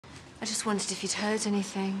I just wondered if you'd heard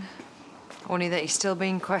anything. Only that he's still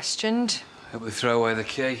being questioned. Hope they throw away the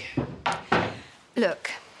key.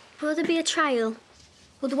 Look. Will there be a trial?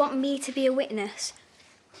 Will they want me to be a witness?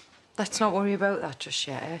 Let's not worry about that just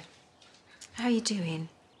yet, eh? How are you doing?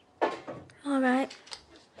 All right.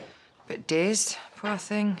 Bit dazed, poor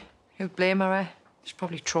thing. Who'd blame her, eh? She's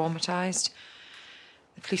probably traumatised.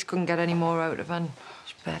 The police couldn't get any more out of her and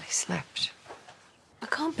she barely slept. I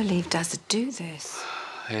can't believe Daz would do this.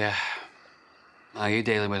 Yeah. How are you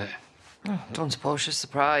dealing with it? Oh, don't suppose she's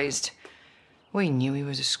surprised. We knew he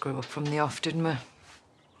was a screw-up from the off, didn't we?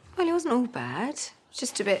 Well, he wasn't all bad.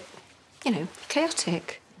 Just a bit, you know,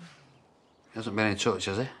 chaotic. He hasn't been in touch,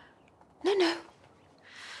 has he? No.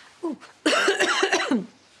 Oh.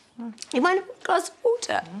 You mind a glass of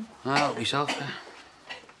water? Help yourself.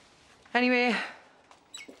 Anyway,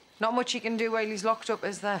 not much he can do while he's locked up,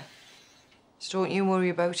 is there? So don't you worry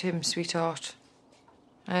about him, sweetheart.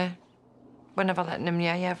 Eh? We're never letting him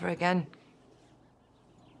near you ever again.